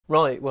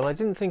Right, well I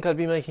didn't think I'd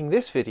be making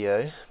this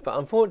video, but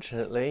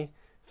unfortunately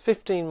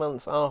 15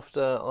 months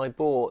after I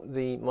bought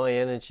the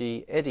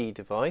Myenergi Eddi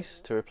device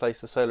to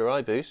replace the solar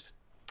iboost,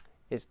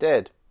 it's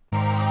dead.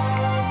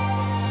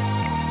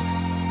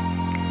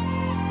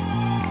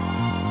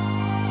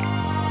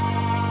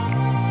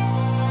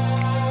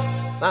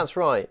 That's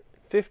right,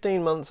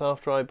 15 months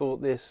after I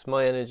bought this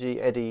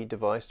Myenergi Eddi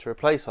device to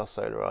replace our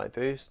solar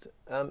iboost,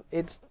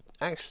 it's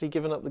actually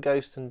given up the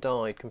ghost and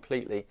died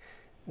completely.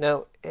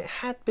 Now, it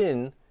had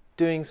been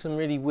doing some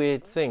really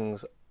weird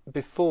things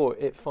before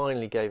it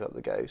finally gave up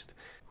the ghost.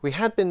 We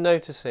had been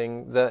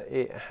noticing that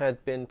it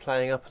had been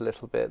playing up a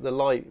little bit. The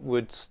light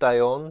would stay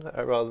on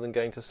rather than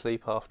going to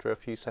sleep after a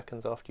few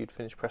seconds after you'd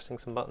finished pressing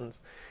some buttons.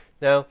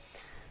 Now,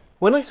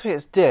 when I say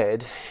it's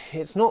dead,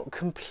 it's not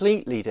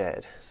completely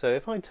dead. So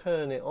if I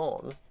turn it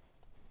on,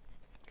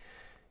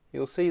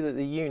 you'll see that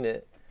the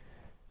unit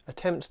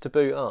attempts to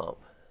boot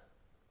up,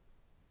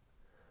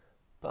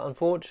 but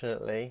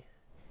unfortunately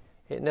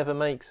it never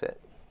makes it.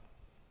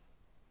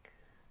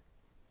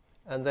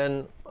 And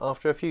then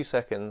after a few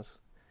seconds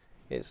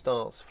it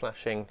starts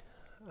flashing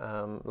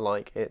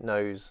like it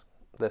knows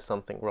there's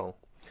something wrong.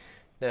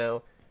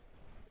 Now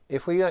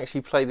if we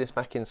actually play this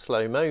back in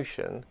slow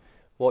motion,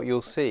 what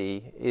you'll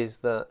see is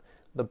that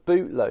the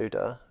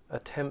bootloader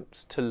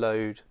attempts to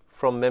load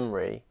from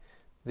memory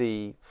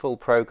the full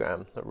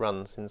program that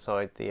runs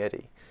inside the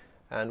Eddi,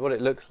 and what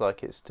it looks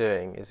like it's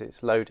doing is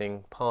it's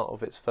loading part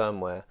of its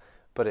firmware,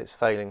 but it's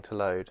failing to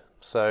load.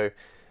 So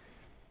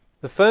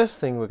the first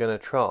thing we're going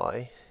to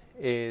try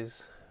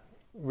is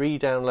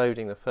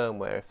re-downloading the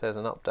firmware if there's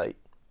an update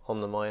on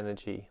the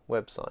Myenergi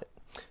website.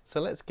 So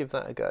let's give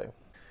that a go.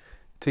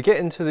 To get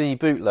into the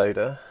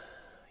bootloader,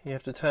 you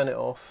have to turn it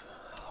off,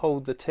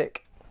 hold the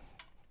tick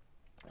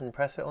and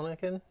press it on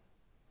again,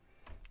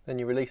 then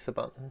you release the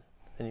button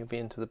and you'll be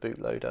into the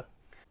bootloader.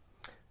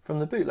 From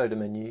the bootloader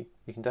menu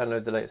you can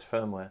download the latest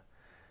firmware.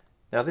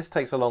 Now this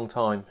takes a long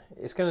time.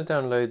 It's going to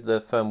download the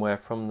firmware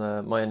from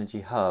the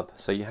Myenergi hub,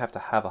 so you have to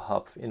have a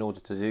hub in order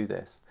to do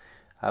this,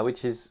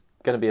 which is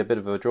going to be a bit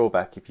of a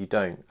drawback if you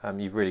don't.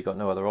 You've really got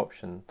no other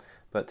option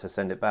but to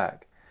send it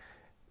back.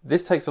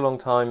 This takes a long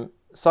time,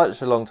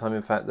 such a long time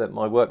in fact that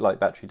my work light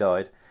battery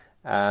died,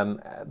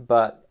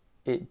 but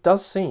it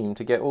does seem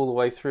to get all the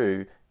way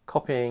through,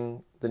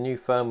 copying the new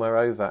firmware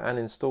over and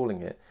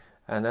installing it,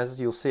 and as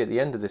you'll see at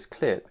the end of this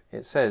clip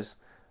it says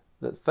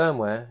that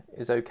firmware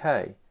is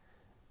okay.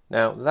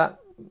 Now that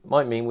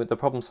might mean with the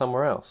problem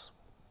somewhere else.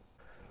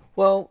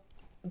 Well,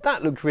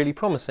 that looked really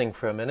promising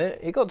for a minute.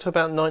 It got to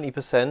about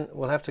 90%.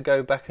 We'll have to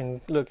go back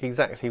and look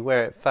exactly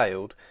where it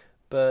failed,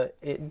 but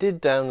it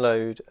did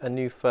download a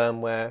new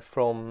firmware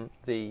from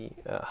the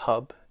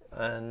hub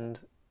and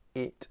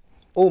it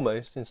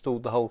almost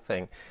installed the whole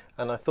thing.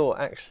 And I thought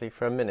actually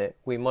for a minute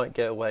we might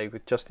get away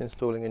with just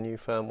installing a new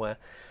firmware.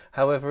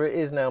 However, it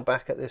is now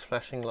back at this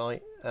flashing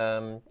light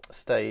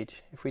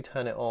stage. If we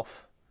turn it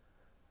off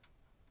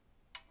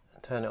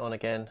and turn it on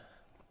again,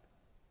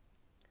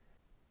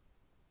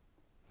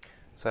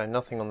 so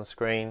nothing on the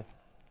screen,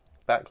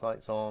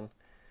 backlight's on.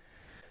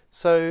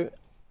 So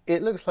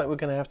it looks like we're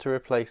going to have to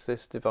replace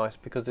this device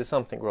because there's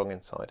something wrong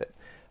inside it.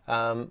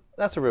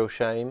 That's a real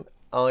shame.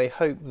 I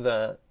hope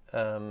that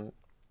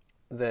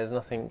there's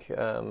nothing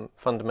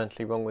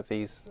fundamentally wrong with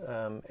these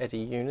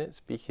Eddi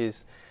units,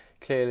 because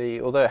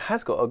clearly, although it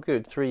has got a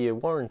good 3-year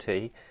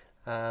warranty,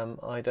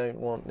 I don't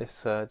want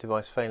this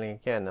device failing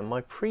again. And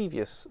my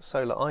previous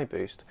solar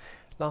iboost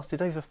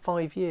lasted over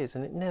 5 years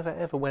and it never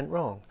ever went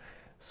wrong.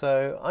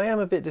 So I am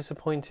a bit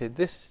disappointed.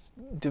 This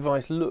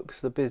device looks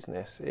the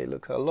business. It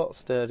looks a lot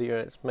sturdier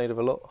and it's made of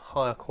a lot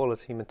higher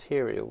quality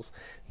materials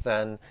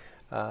than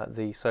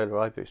the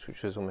solar iboost,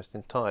 which was almost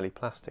entirely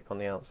plastic on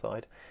the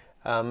outside.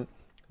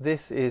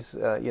 This is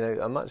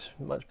a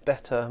much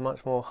better,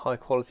 much more high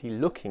quality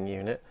looking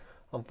unit.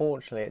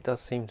 Unfortunately, it does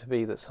seem to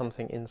be that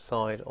something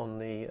inside on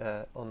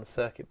the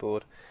circuit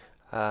board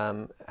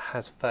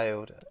has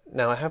failed.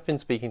 Now, I have been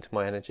speaking to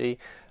Myenergi.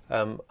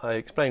 I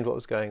explained what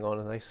was going on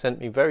and they sent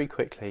me very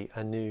quickly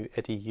a new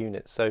Eddi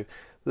unit. So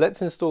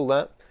let's install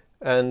that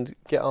and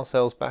get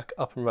ourselves back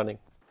up and running.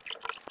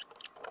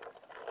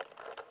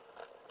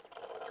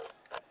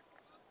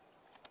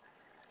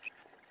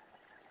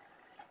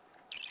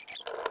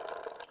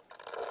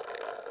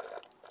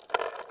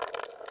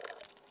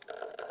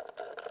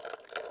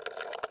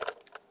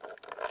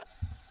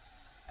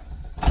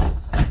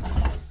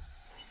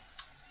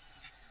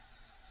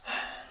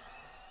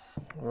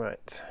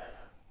 Right,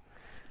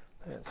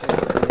 let's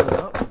open it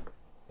up.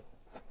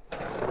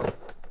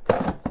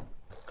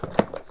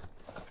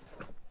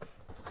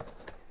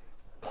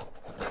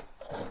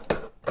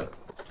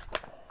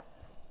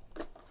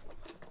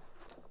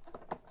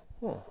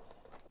 Oh,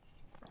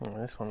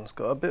 this one's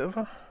got a bit of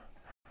a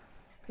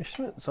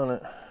schmitz on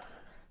it.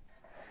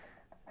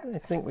 I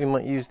think we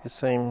might use the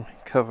same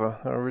cover,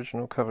 our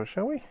original cover,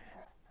 shall we?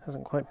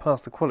 Hasn't quite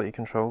passed the quality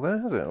control there,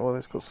 has it? Well,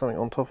 it's got something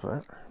on top of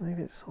it.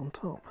 Maybe it's on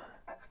top.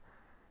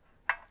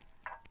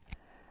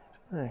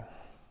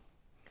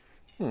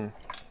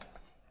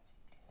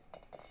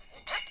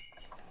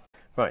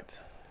 Right,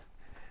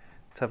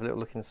 Let's have a little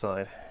look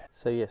inside.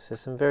 So yes,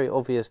 there's some very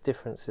obvious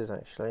differences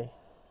actually.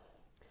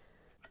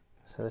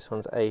 So this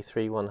one's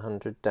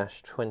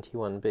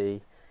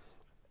A3100-21B,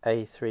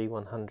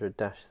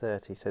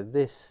 A3100-30. So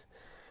this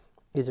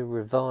is a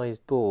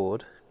revised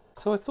board.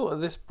 So I thought at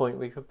this point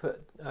we could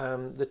put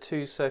the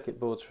two circuit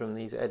boards from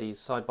these Eddies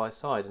side by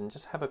side and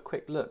just have a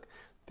quick look,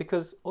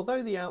 because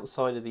although the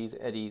outside of these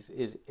Eddies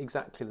is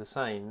exactly the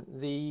same,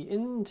 the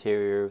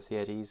interior of the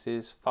Eddies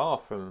is far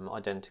from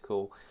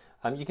identical.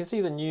 You can see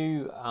the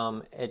new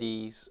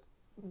Eddies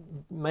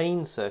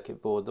main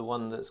circuit board, the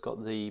one that's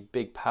got the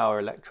big power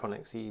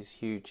electronics, these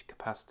huge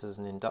capacitors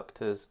and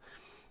inductors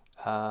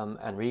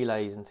and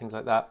relays and things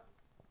like that,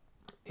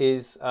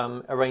 is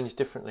arranged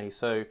differently.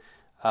 So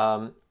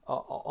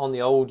on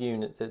the old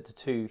unit, the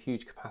two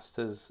huge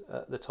capacitors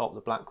at the top,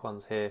 the black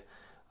ones here,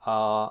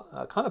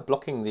 are kind of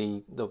blocking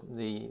the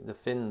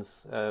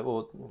fins,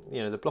 or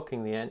they're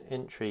blocking the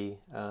entry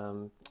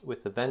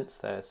with the vents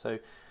there. So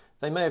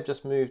they may have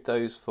just moved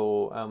those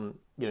for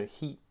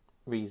heat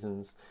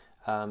reasons.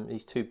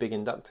 These two big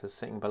inductors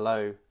sitting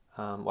below,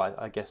 well,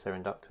 I guess they're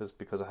inductors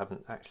because I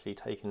haven't actually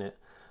taken it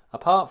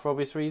apart for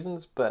obvious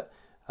reasons, but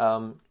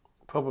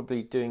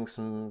probably doing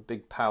some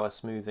big power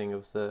smoothing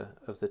of the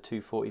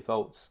 240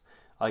 volts,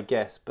 I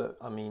guess. But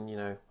I mean,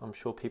 I'm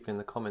sure people in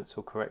the comments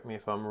will correct me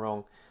if I'm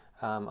wrong.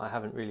 I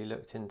haven't really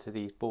looked into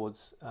these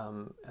boards,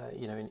 in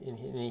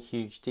any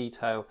huge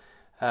detail,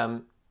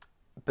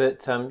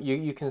 but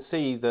you can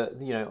see that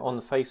on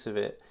the face of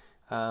it,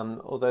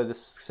 although there's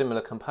similar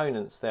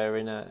components there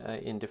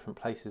in different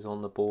places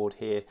on the board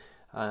here,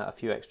 a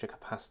few extra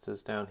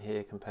capacitors down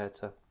here compared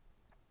to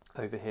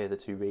over here. The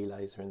two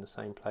relays are in the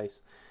same place.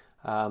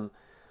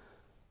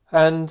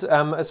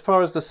 As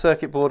far as the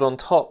circuit board on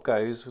top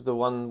goes, the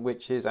one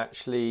which is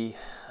actually,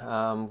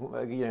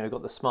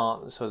 got the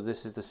smart, so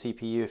this is the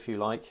CPU if you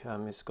like,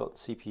 it's got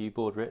CPU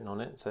board written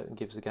on it, so it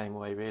gives the game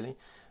away really.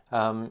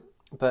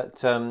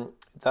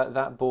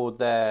 That board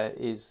there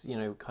is,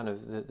 kind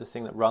of the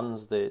thing that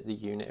runs the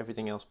unit.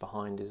 Everything else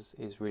behind is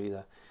really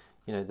the,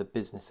 the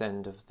business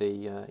end of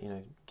the,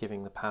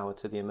 giving the power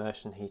to the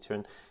immersion heater.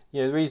 And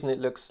the reason it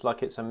looks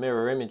like it's a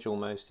mirror image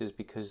almost is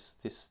because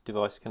this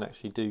device can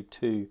actually do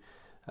two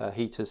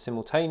heaters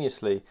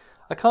simultaneously.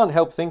 I can't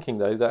help thinking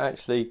though that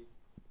actually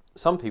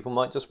some people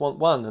might just want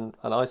one, and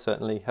I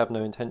certainly have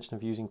no intention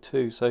of using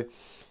two. So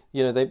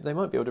they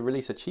might be able to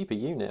release a cheaper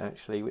unit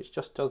actually which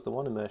just does the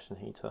one immersion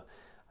heater.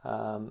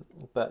 There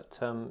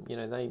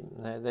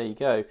you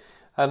go.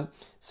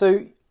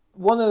 So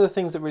one of the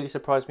things that really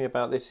surprised me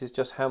about this is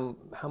just how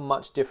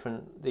much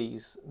different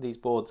these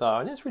boards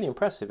are, and it's really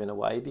impressive in a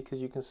way, because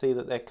you can see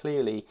that they're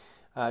clearly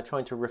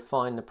trying to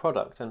refine the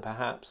product, and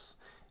perhaps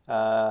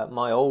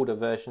my older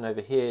version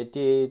over here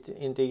did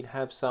indeed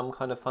have some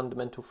kind of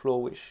fundamental flaw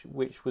which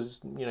was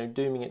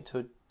dooming it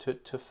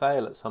to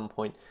fail at some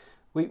point.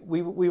 We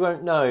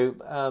won't know.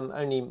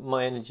 Only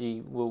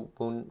Myenergi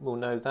will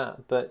know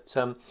that. But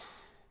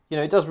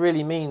it does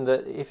really mean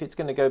that if it's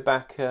going to go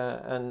back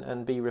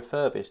and be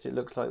refurbished, it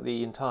looks like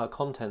the entire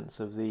contents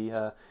of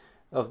the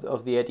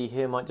Eddi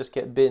here might just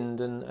get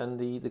binned, and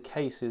the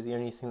case is the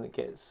only thing that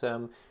gets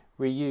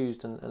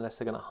reused, unless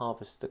they're going to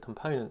harvest the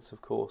components,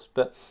 of course.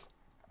 But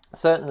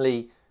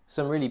certainly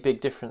some really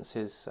big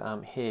differences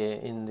here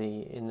in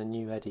the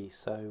new Eddi.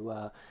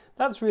 So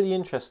that's really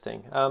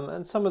interesting,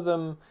 and some of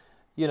them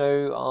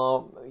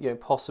are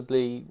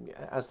possibly,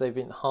 as they've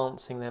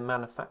enhancing their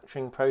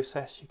manufacturing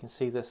process. You can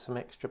see there's some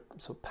extra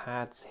sort of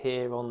pads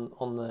here on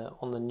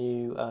the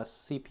new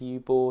CPU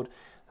board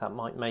that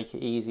might make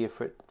it easier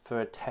for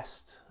a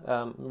test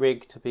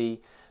rig to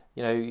be,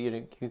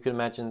 you can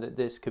imagine that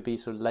this could be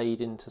sort of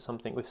laid into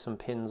something with some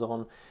pins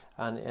on,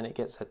 and it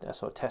gets a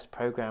sort of test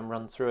program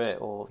run through it.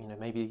 Or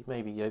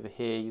maybe over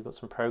here you've got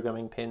some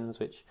programming pins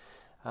which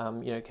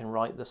can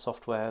write the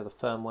software, the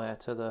firmware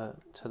to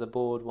the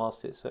board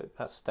whilst it's at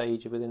that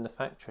stage within the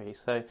factory.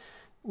 So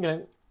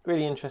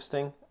really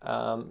interesting.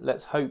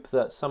 Let's hope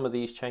that some of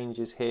these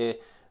changes here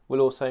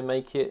will also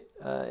make it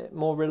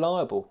more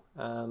reliable,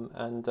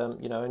 and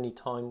only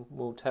time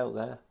will tell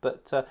there.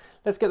 But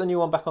let's get the new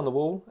one back on the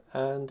wall,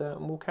 and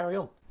we'll carry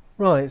on.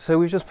 Right, so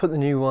we've just put the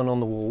new one on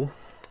the wall,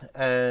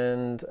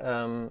 and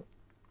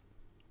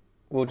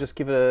we'll just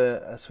give it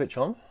a switch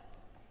on.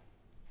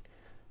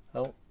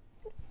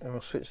 And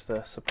we'll switch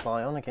the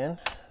supply on again.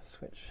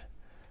 Switch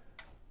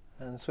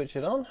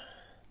it on.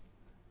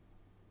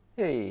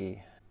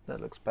 Yay,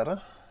 that looks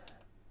better.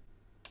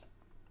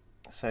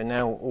 So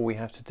now all we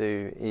have to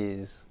do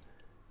is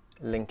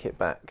link it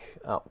back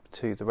up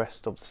to the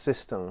rest of the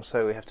system.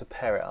 So we have to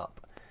pair it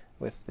up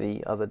with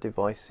the other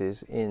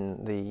devices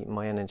in the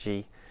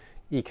Myenergi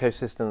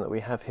ecosystem that we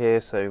have here.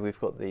 So we've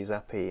got the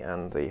Zappi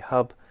and the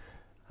hub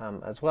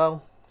as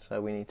well.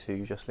 So we need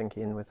to just link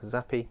it in with the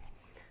Zappi,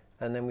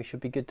 and then we should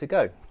be good to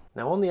go.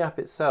 Now on the app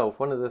itself,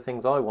 one of the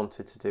things I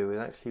wanted to do is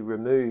actually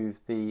remove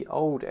the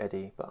old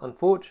Eddi, but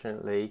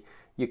unfortunately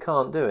you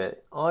can't do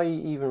it. I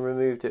even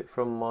removed it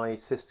from my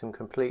system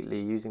completely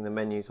using the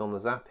menus on the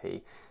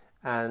Zappi,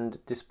 and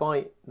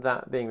despite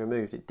that being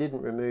removed, it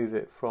didn't remove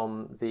it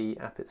from the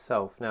app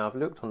itself. Now, I've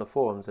looked on the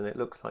forums and it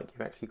looks like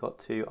you've actually got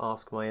to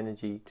ask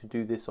Myenergi to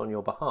do this on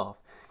your behalf,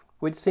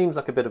 which seems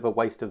like a bit of a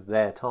waste of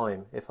their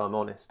time, if I'm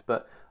honest,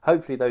 but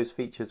hopefully those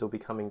features will be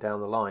coming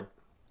down the line.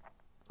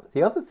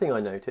 The other thing I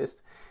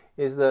noticed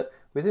is that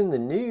within the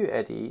new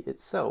Eddi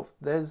itself,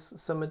 there's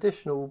some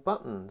additional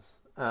buttons,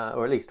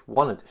 or at least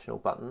one additional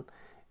button,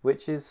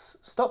 which is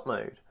stop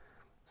mode.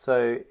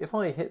 So if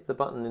I hit the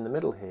button in the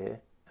middle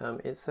here,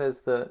 it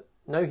says that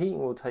no heating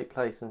will take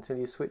place until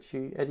you switch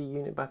your Eddi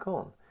unit back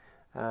on,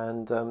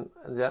 and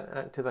that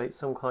activates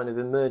some kind of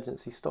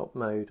emergency stop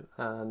mode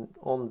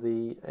on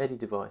the Eddi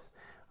device.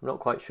 I'm not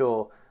quite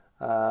sure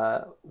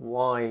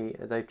why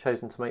they've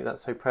chosen to make that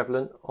so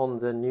prevalent on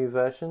the new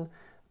version,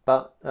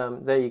 but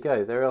there you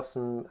go. There are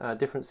some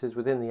differences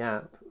within the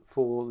app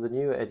for the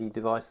new Eddi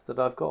device that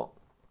I've got.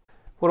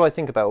 What do I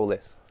think about all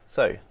this?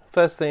 So,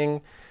 first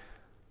thing,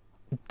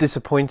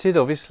 disappointed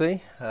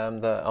obviously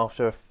that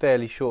after a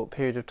fairly short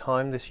period of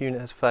time this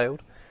unit has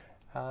failed.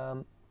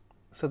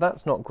 So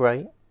that's not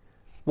great.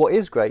 What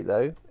is great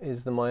though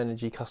is the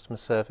Myenergi customer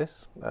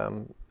service.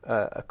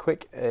 A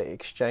quick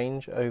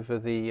exchange over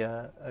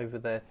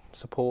their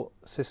support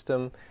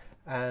system,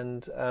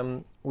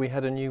 and we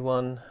had a new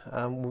one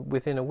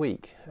within a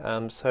week.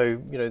 So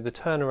you know, the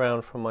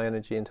turnaround from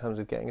Myenergi in terms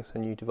of getting us a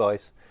new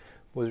device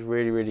was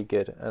really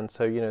good, and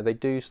so you know, they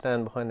do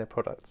stand behind their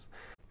products.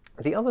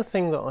 The other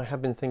thing that I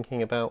have been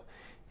thinking about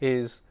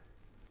is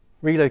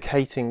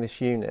relocating this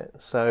unit.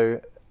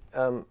 So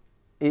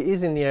it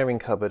is in the airing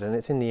cupboard, and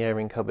it's in the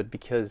airing cupboard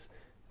because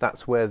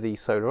that's where the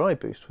solar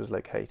iboost was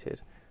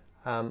located.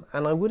 And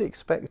I would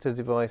expect a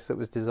device that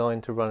was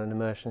designed to run an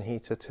immersion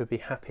heater to be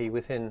happy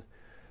within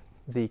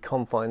the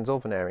confines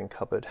of an airing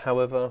cupboard.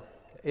 However,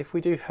 if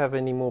we do have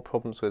any more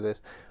problems with this,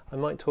 I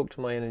might talk to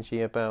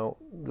Myenergi about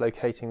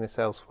locating this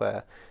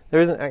elsewhere.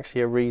 There isn't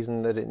actually a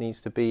reason that it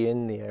needs to be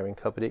in the airing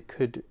cupboard. It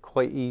could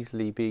quite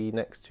easily be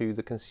next to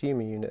the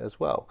consumer unit as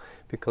well,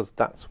 because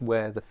that's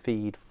where the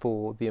feed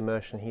for the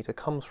immersion heater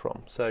comes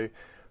from. So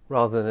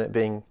rather than it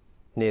being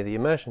near the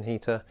immersion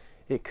heater,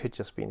 it could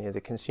just be near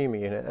the consumer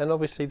unit. And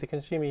obviously the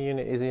consumer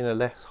unit is in a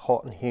less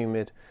hot and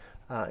humid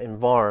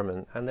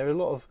environment, and there are a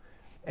lot of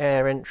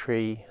air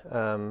entry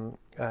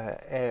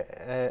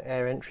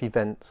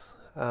vents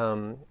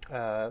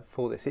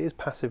for this. It is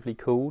passively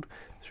cooled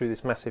through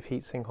this massive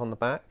heatsink on the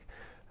back,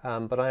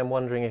 but I am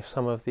wondering if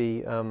some of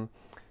the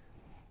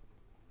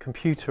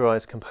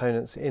computerized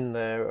components in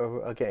there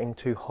are getting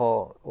too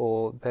hot,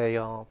 or they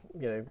are,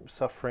 you know,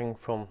 suffering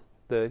from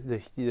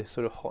the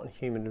sort of hot and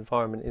humid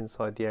environment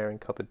inside the airing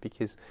cupboard,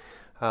 because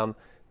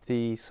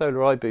the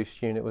solar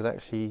iboost unit was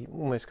actually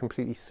almost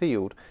completely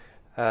sealed,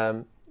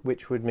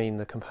 which would mean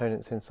the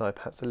components inside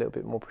perhaps a little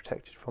bit more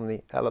protected from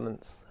the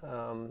elements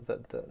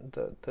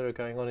that are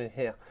going on in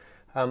here.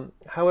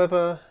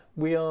 However,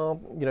 we are,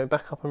 you know,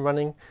 back up and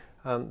running.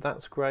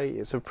 That's great.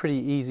 It's a pretty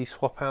easy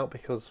swap out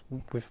because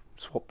we've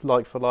swapped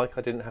like for like.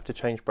 I didn't have to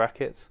change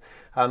brackets.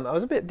 I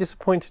was a bit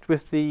disappointed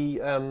with the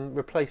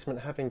replacement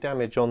having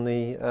damage on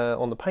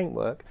the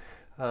paintwork,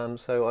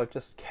 so I've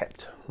just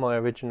kept my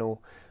original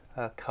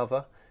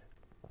cover.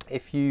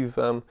 If you've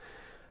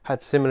had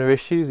similar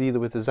issues either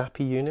with the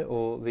Zappi unit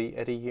or the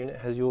Eddi unit,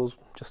 has yours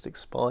just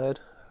expired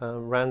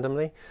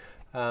randomly,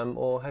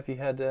 or have you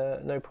had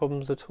no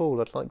problems at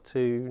all? I'd like to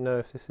know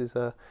if this is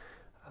a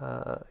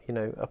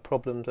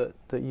problem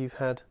that you've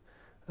had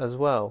as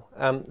well.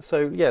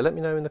 So yeah, let me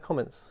know in the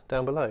comments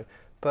down below.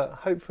 But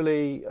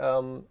hopefully,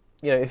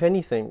 if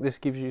anything, this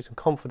gives you some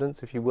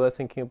confidence if you were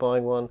thinking of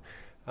buying one,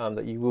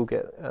 that you will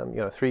get a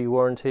 3-year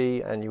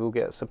warranty, and you will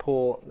get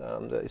support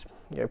that is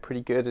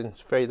pretty good, and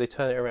they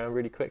turn it around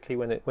really quickly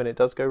when it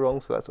does go wrong.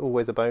 So that's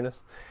always a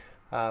bonus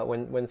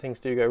when things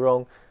do go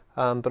wrong.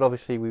 But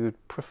obviously we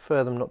would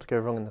prefer them not to go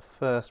wrong in the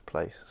first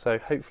place. So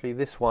hopefully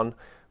this one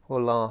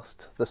will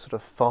last the sort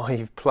of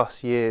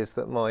 5+ years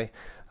that my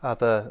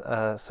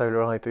other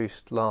solar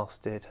iboost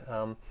lasted.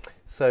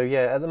 So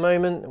yeah, at the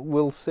moment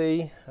we'll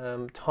see.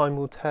 Time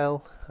will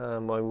tell. I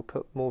will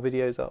put more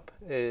videos up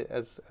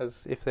as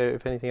if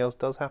anything else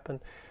does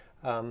happen.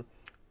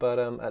 But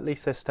at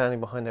least they're standing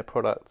behind their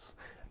products,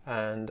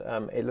 and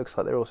it looks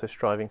like they're also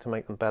striving to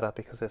make them better,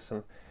 because there's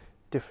some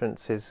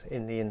differences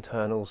in the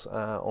internals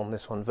on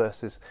this one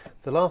versus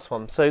the last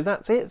one. So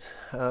that's it.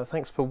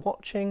 Thanks for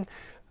watching.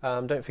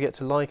 Don't forget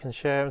to like and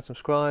share and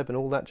subscribe and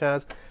all that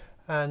jazz,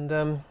 and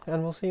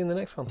we'll see you in the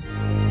next one.